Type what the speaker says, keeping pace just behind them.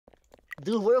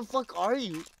Dude, where the fuck are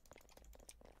you?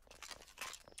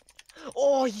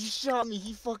 Oh, he shot me.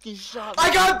 He fucking shot me.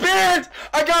 I got banned!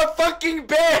 I got fucking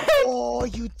banned! Oh,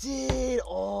 you did.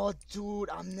 Oh, dude,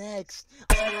 I'm next.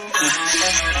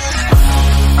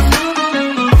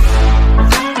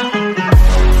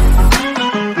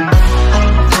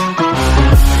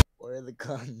 Where are the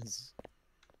guns?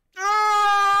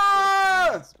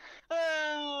 Ah!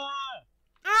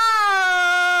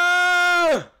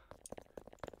 Ah!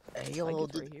 Hey, yo,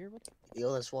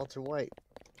 yo, that's Walter White.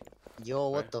 Yo,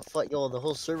 what the fuck? Yo, the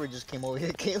whole server just came over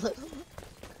here, Caleb.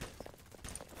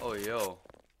 Oh, yo.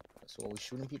 So, are we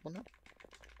shooting people now?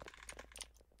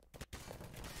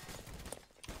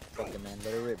 Fuck it, man.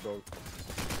 Let it rip, bro.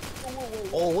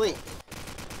 Oh, wait.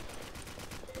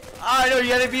 I know, you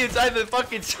gotta be inside the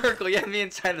fucking circle. You gotta be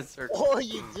inside the circle. Oh,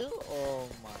 you do? Oh,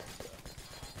 my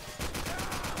God.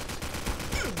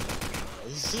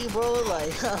 You see, bro?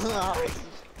 Like, how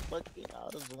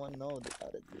does one know how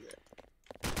to do that?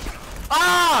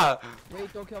 Ah!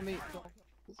 Wait, don't kill me. Don't.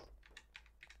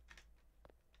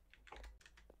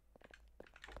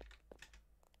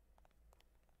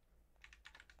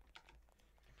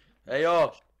 Hey,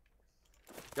 yo.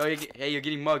 Yo, you're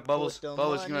getting mugged, Bubbles. Put the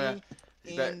Bubbles, money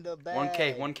in the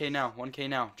bag. 1K now. 1K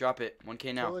now. Drop it.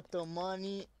 1K now. Put the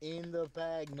money in the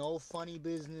bag. No funny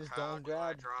business. Don't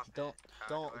grab. Don't.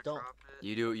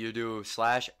 You do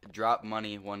 / drop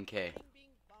money 1K.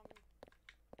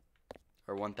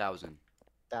 Or 1,000.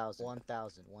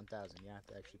 1,000. You have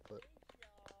to actually put.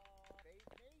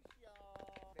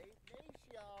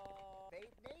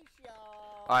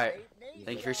 Alright.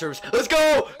 Thank you for your service. Let's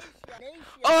go!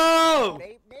 Oh!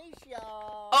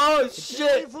 Oh,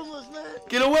 shit!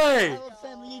 Get away!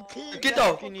 Get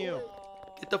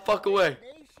the fuck away!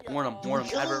 Warn him.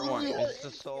 Advert warn. It's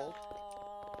the soul.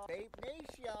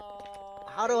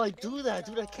 How do I do that,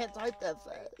 dude? I can't type that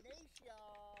fast.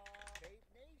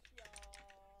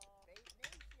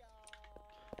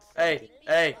 Hey,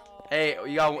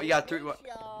 you got 3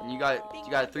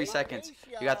 seconds.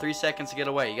 You got 3 seconds to get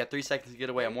away.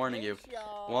 I'm warning you.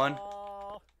 1,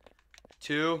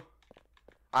 2.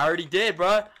 I already did,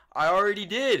 bruh. I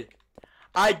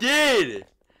did.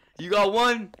 You got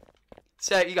 1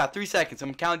 sec. You got 3 seconds. I'm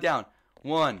gonna count down.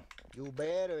 1. You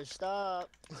better stop.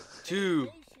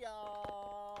 2.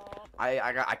 I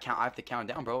have to count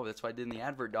down, bro. That's what I did in the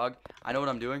advert, dog. I know what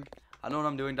I'm doing,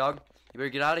 dog. You better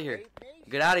get out of here.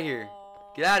 Get out of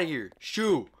here.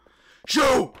 Shoo.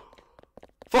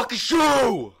 Fucking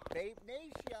shoo.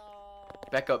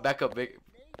 Back up, big.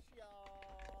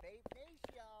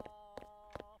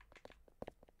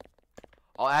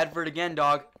 I'll advert again,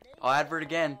 dog.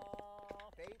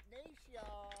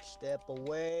 Step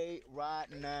away right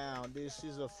now. This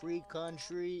is a free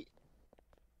country,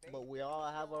 but we all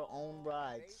have our own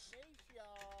rights.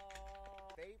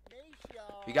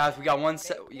 You guys, we got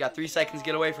 3 seconds to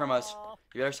get away from us.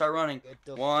 You better start running.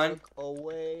 1. Fuck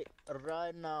away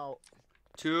right now.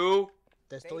 2.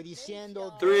 Te estoy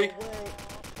diciendo. 3.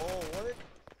 Oh, what?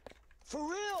 For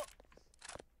real?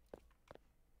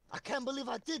 I can't believe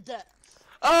I did that.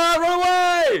 Ah, run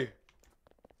away!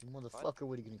 You motherfucker,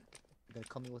 what are you gonna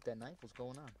come in with that knife? What's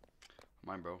going on?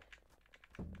 Mine, bro.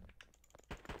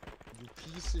 You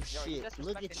piece of shit.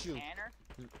 Look at you.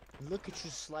 Look at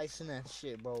you slicing that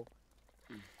shit, bro.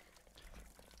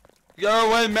 Yo,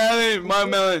 wait, Melon, my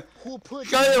Melon.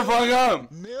 Shut the fuck up.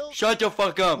 Milk Shut the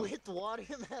fuck up. with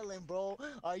watermelon, bro.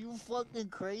 Are you fucking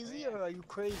crazy or are you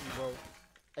crazy, bro?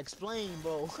 Explain,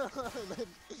 bro.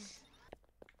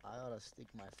 I ought to stick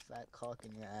my fat cock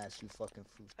in your ass, you fucking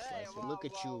fruit slicer. Look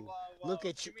at you. Look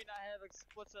at you. You mean I have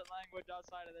explicit language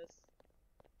outside of this?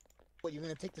 What, you're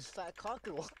gonna take this fat cock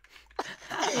or what?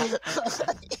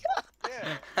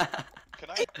 Yeah. Can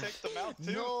I take them out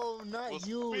too? No, not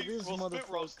you, this we'll motherfucker. spit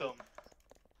roast them.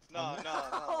 No.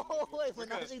 Oh, wait, we're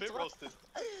gonna spit roast this.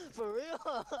 For real?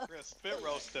 We're gonna spit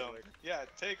roast them. Yeah,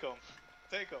 take them.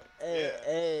 Hey,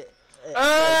 yeah.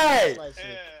 hey,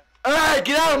 Hey,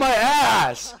 get out of my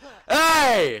ass!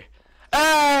 Hey!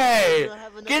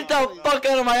 Get the fuck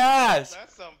out of my ass!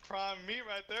 That's some prime meat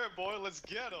right there, boy. Let's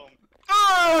get them.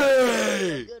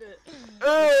 Hey!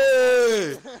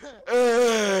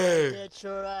 Get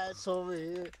your ass over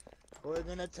here. We're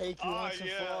gonna take you once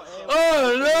and for all.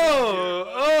 Oh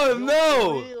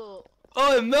no!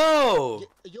 Oh no!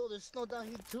 Yo, there's snow down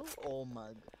here too? Oh my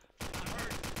god.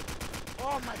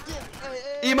 Oh my dick!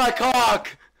 Eat my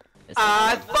cock!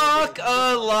 I fuck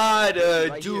a lot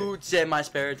of dudes in my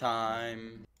spare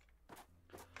time.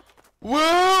 Woo!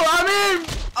 I'm in!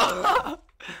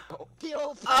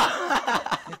 Yo,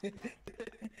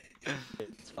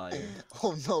 It's fire.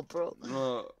 Oh no, bro.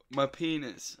 My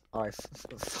penis. Alright,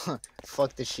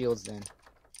 fuck the shields then.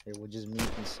 Here, we'll just meet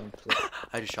in some place.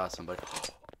 I just shot somebody.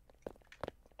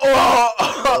 Oh!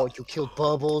 Oh, you killed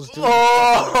Bubbles, dude.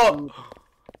 Oh!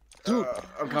 Dude,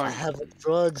 I'm I coming. have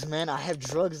drugs, man. I have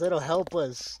drugs that'll help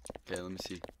us. Okay, let me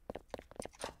see.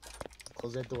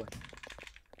 Close that door.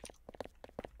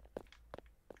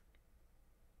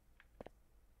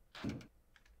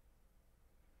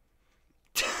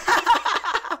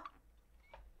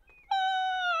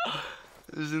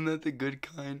 Isn't that the good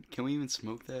kind? Can we even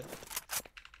smoke that?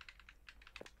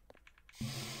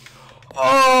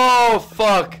 Oh,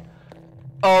 fuck.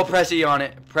 Oh, press E on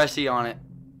it. Press E on it.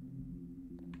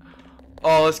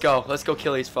 Oh, let's go. Let's go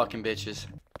kill these fucking bitches.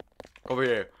 Over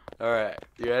here. Alright.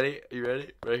 You ready? You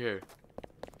ready? Right here.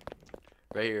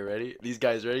 Right here. Ready? These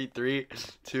guys ready? 3,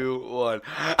 2, 1.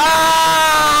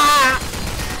 Ah!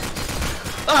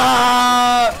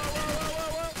 Ah!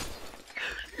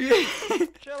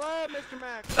 Chill out, Mr.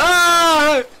 Max.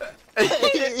 Ah!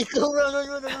 Go run.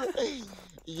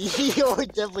 You're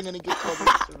definitely gonna get called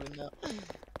a servant now.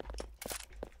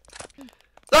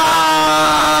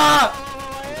 Ah!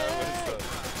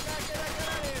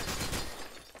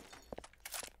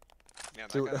 Man,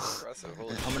 that Dude. guy's impressive. Holy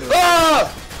I'm shit. gonna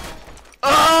Ah!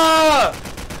 Ah!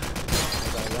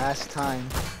 the last time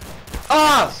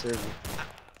Ah! serve you.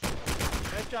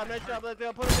 Nice job, let's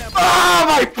go, put him down.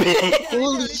 Ah! My pig!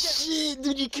 Holy shit,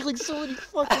 dude, you're killing so many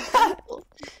fucking people.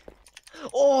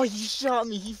 Oh, he shot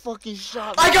me. He fucking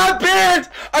shot me. I got banned!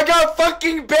 I got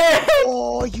fucking banned!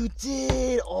 Oh, you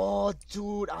did. Oh,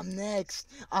 dude, I'm next.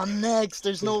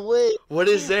 There's no way. What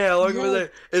is that? How long No. was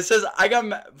it? It says I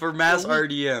got for mass For a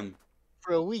RDM.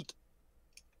 For a week.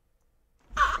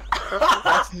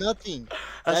 That's nothing.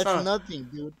 That's That's not. nothing,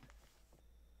 dude.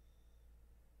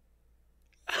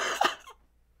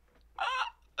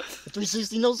 A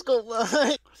 360 no scope.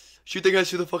 Shoot the guys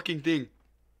through the fucking thing.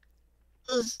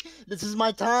 This is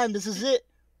my time. This is it.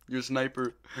 You're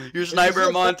sniper. You're sniper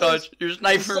it, montage. You're This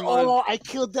sniper is, montage. oh, I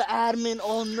killed the admin.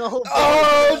 Oh no. bro.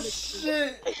 Oh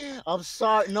shit! I'm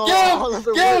sorry. No. Yo,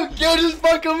 Oliver, yo, just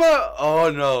fuck him up. Oh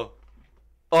no.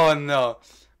 Oh no.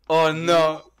 Oh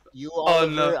no. You, Oh,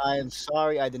 Oliver, no. I am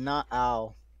sorry. I did not.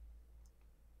 Ow.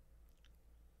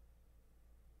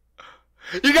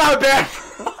 You got banned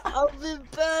I've been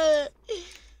bad.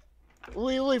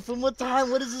 Wait. From what time?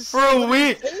 What is this? for a What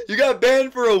week. is this? You got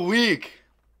banned for a week.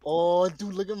 Oh,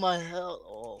 dude, look at my health.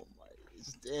 Oh my.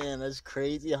 Damn, that's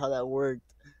crazy how that worked.